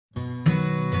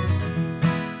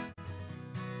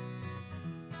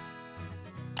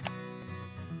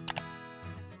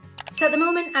So at the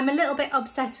moment I'm a little bit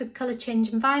obsessed with colour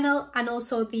changing vinyl and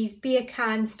also these beer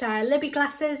can style Libbey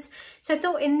glasses. So I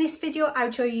thought in this video I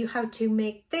would show you how to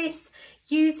make this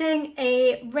using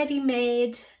a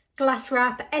ready-made glass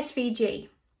wrap SVG.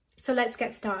 So let's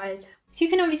get started. So you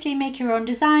can obviously make your own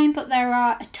design, but there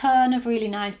are a ton of really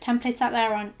nice templates out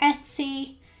there on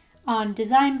Etsy, on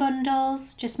design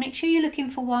bundles. Just make sure you're looking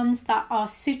for ones that are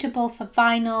suitable for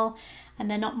vinyl and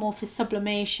they're not more for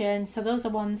sublimation. So those are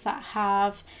ones that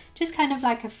have just kind of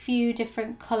like a few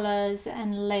different colours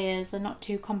and layers. They're not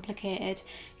too complicated.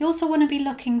 You also want to be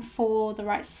looking for the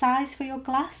right size for your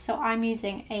glass. So I'm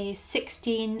using a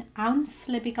 16-ounce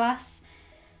Libbey glass.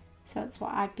 So that's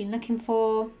what I've been looking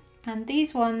for. And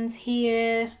these ones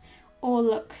here all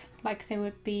look like they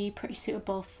would be pretty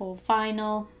suitable for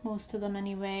vinyl, most of them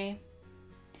anyway.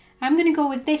 I'm going to go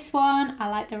with this one. I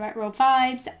like the retro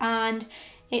vibes and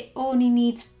it only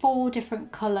needs 4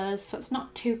 different colours, so it's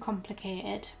not too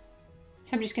complicated.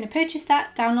 So I'm just going to purchase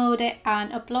that, download it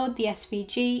and upload the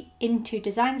SVG into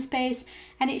Design Space,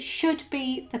 and it should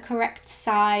be the correct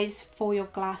size for your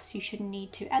glass. You shouldn't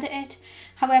need to edit it.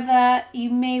 However, you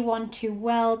may want to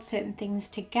weld certain things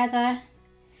together.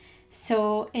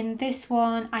 So in this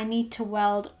one, I need to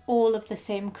weld all of the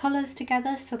same colours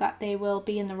together so that they will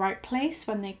be in the right place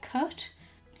when they cut.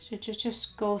 So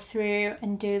just go through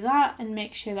and do that and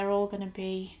make sure they're all going to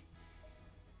be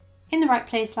in the right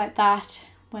place like that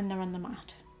when they're on the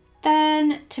mat.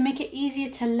 Then to make it easier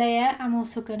to layer, I'm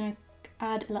also going to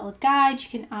add a little guide. You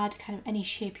can add kind of any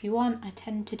shape you want. I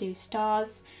tend to do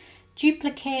stars.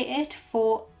 Duplicate it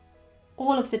for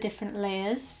all of the different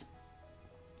layers.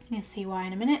 You'll see why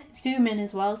in a minute. Zoom in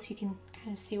as well so you can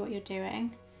kind of see what you're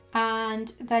doing.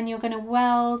 And then you're going to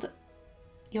weld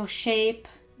your shape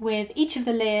with each of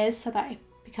the layers so that it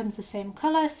becomes the same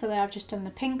colour. So there I've just done the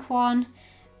pink one.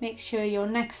 Make sure your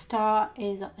next star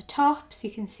is at the top so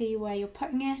you can see where you're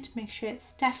putting it. Make sure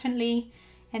it's definitely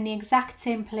in the exact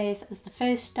same place as the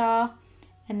first star,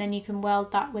 and then you can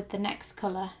weld that with the next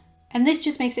colour. And this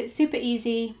just makes it super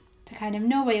easy to kind of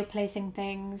know where you're placing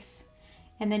things,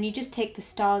 and then you just take the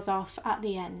stars off at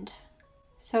the end.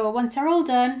 So once they're all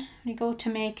done, when you go to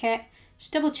make it,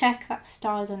 just double check that the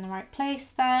star is in the right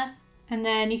place there. And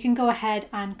then you can go ahead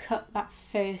and cut that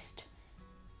first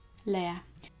layer.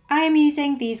 I am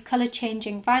using these colour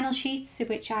changing vinyl sheets,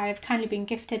 which I have kindly been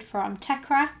gifted from Tech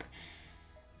Wrap.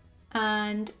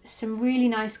 And some really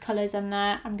nice colours in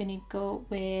there. I'm going to go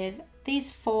with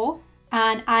these 4.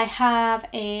 And I have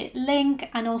a link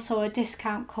and also a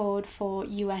discount code for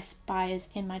US buyers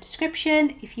in my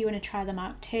description if you want to try them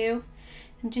out too.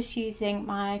 I'm just using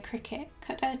my Cricut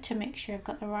cutter to make sure I've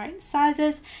got the right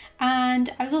sizes.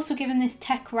 And I was also given this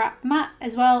Tech Wrap mat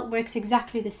as well. It works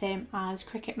exactly the same as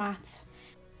Cricut mats.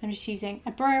 I'm just using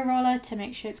a burr roller to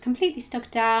make sure it's completely stuck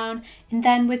down. And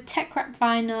then with Tech Wrap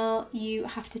vinyl, you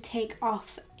have to take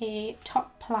off a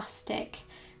top plastic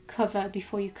cover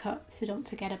before you cut, so don't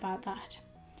forget about that.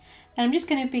 Then I'm just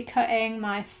going to be cutting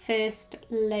my first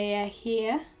layer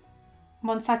here.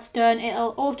 Once that's done,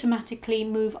 it'll automatically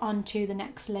move on to the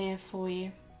next layer for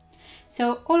you.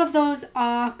 So all of those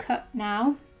are cut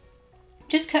now.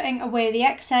 Just cutting away the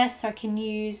excess so I can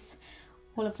use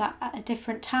all of that at a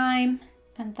different time.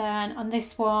 And then on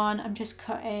this one, I'm just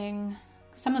cutting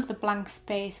some of the blank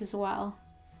space as well.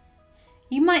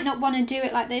 You might not want to do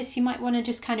it like this. You might want to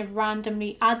just kind of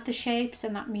randomly add the shapes,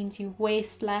 and that means you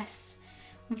waste less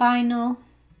vinyl.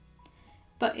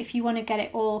 But if you want to get it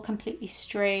all completely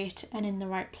straight and in the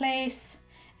right place,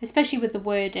 especially with the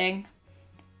wording,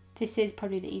 this is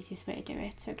probably the easiest way to do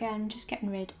it. So again, just getting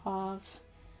rid of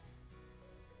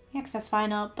the excess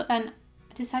vinyl, but then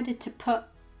I decided to put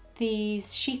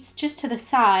these sheets just to the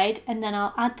side, and then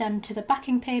I'll add them to the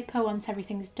backing paper once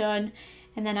everything's done,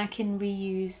 and then I can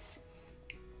reuse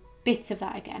bits of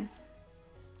that again.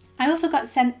 I also got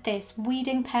sent this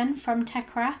weeding pen from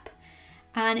Tech Wrap,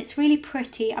 and it's really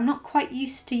pretty. I'm not quite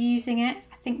used to using it.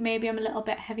 I think maybe I'm a little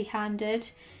bit heavy-handed,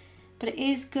 but it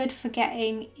is good for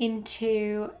getting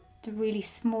into the really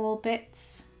small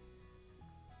bits.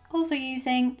 Also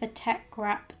using the Tech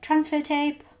Wrap transfer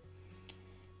tape,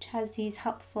 which has these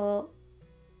helpful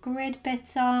grid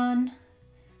bits on.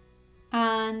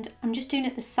 And I'm just doing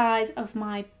it the size of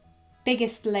my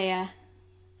biggest layer.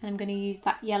 And I'm going to use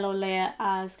that yellow layer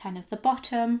as kind of the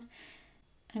bottom.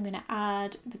 I'm going to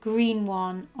add the green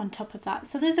one on top of that.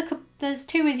 So there's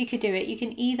 2 ways you could do it. You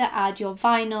can either add your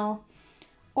vinyl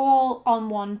all on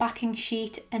one backing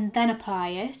sheet and then apply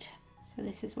it. So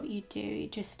this is what you do. You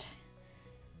just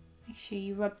make sure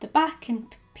you rub the back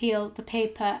and peel the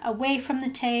paper away from the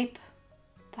tape.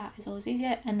 That is always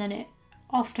easier, and then it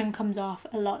often comes off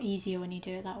a lot easier when you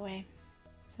do it that way.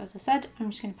 So So as I said,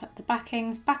 I'm just going to put the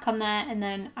backings back on there, and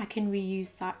then I can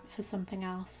reuse that for something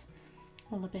else,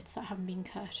 all the bits that haven't been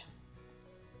cut.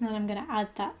 And then I'm going to add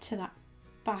that to that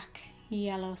back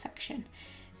yellow section.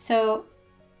 So,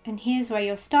 and here's where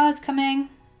your star's coming.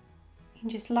 You can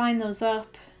just line those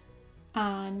up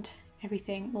and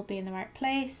everything will be in the right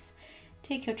place.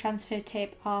 Take your transfer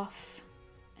tape off,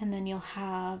 and then you'll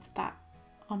have that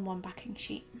on one backing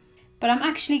sheet. But I'm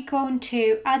actually going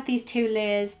to add these 2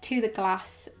 layers to the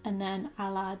glass, and then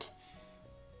I'll add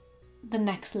the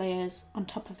next layers on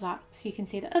top of that, so you can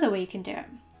see the other way you can do it.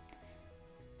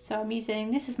 So I'm using,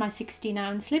 this is my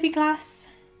 16-ounce Libbey glass.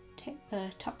 Take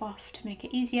the top off to make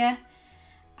it easier.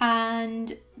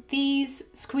 And these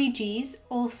squeegees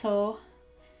also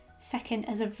second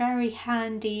as a very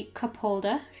handy cup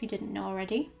holder, if you didn't know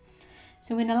already.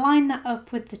 So I'm going to line that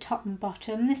up with the top and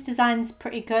bottom. This design's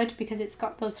pretty good because it's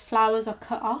got those flowers are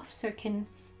cut off, so it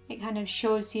kind of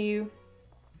shows you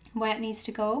where it needs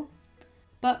to go.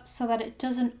 But so that it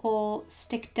doesn't all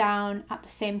stick down at the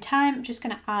same time, I'm just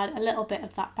going to add a little bit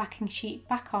of that backing sheet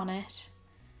back on it,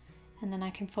 and then I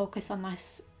can focus on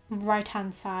this right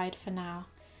hand side for now.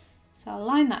 So I'll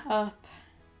line that up,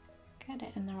 get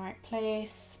it in the right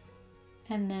place,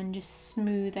 and then just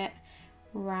smooth it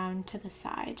round to the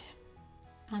side.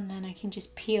 And then I can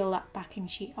just peel that backing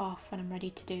sheet off when I'm ready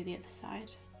to do the other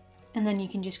side. And then you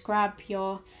can just grab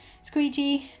your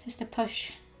squeegee just to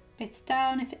push bits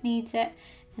down if it needs it,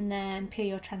 and then peel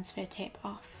your transfer tape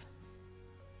off.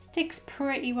 Sticks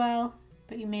pretty well,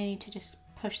 but you may need to just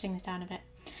push things down a bit.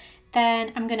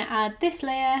 Then I'm going to add this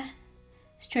layer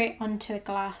straight onto the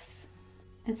glass.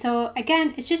 And so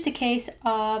again, it's just a case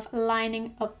of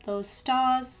lining up those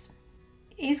stars.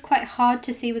 It is quite hard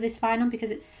to see with this vinyl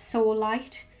because it's so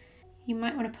light. You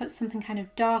might want to put something kind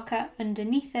of darker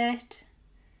underneath it,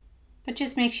 but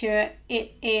just make sure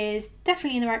it is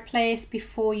definitely in the right place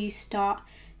before you start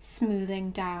smoothing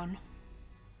down.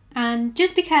 And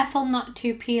just be careful not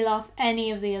to peel off any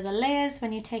of the other layers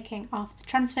when you're taking off the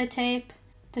transfer tape.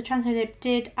 The transfer tape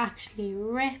did actually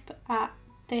rip at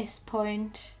this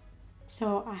point,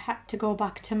 so I had to go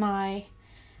back to my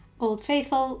Old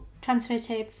Faithful transfer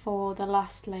tape for the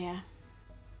last layer.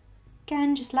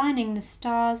 Again, just lining the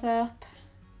stars up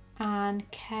and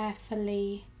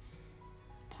carefully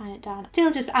applying it down.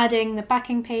 Still just adding the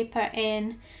backing paper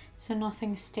in so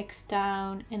nothing sticks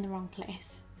down in the wrong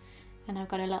place. And I've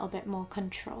got a little bit more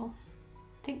control.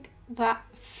 I think that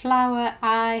flower,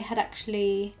 I had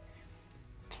actually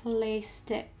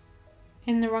placed it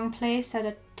in the wrong place.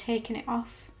 I'd taken it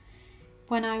off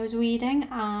when I was weeding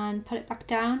and put it back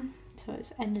down, so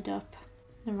it's ended up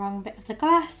in the wrong bit of the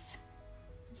glass.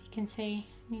 As you can see,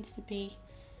 it needs to be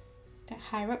a bit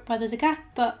higher up where there's a gap,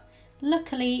 but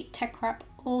luckily Tech Wrap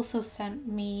also sent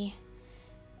me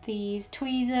these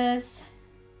tweezers,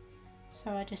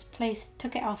 so I just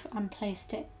took it off and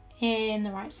placed it in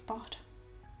the right spot.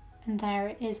 And there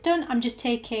it is done. I'm just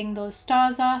taking those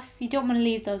stars off. You don't want to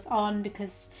leave those on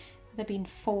because with there being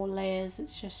 4 layers,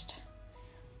 it's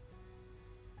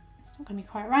not going to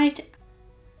be quite right.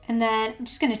 And then I'm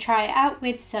just going to try it out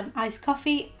with some iced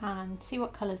coffee and see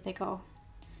what colours they go.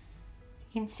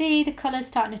 You can see the colours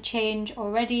starting to change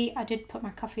already. I did put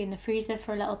my coffee in the freezer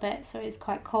for a little bit, so it's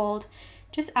quite cold.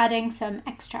 Just adding some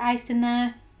extra ice in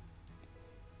there.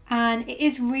 And it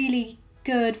is really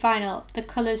good vinyl. The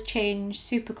colours change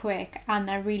super quick and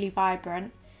they're really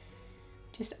vibrant.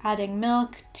 Just adding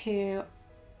milk to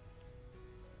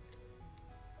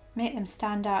make them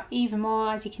stand out even more.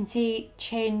 As you can see,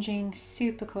 changing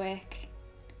super quick.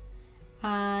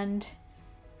 And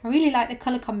I really like the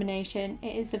colour combination.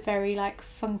 It is a very like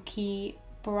funky,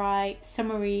 bright,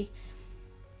 summery,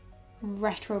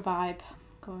 retro vibe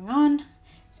going on.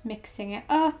 Just mixing it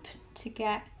up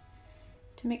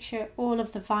to make sure all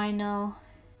of the vinyl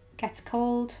gets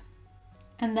cold,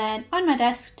 and then on my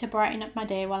desk to brighten up my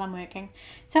day while I'm working.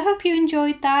 So I hope you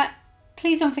enjoyed that.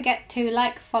 Please don't forget to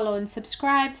like, follow and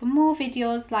subscribe for more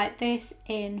videos like this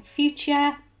in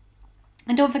future.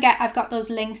 And don't forget, I've got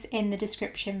those links in the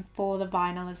description for the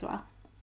vinyl as well.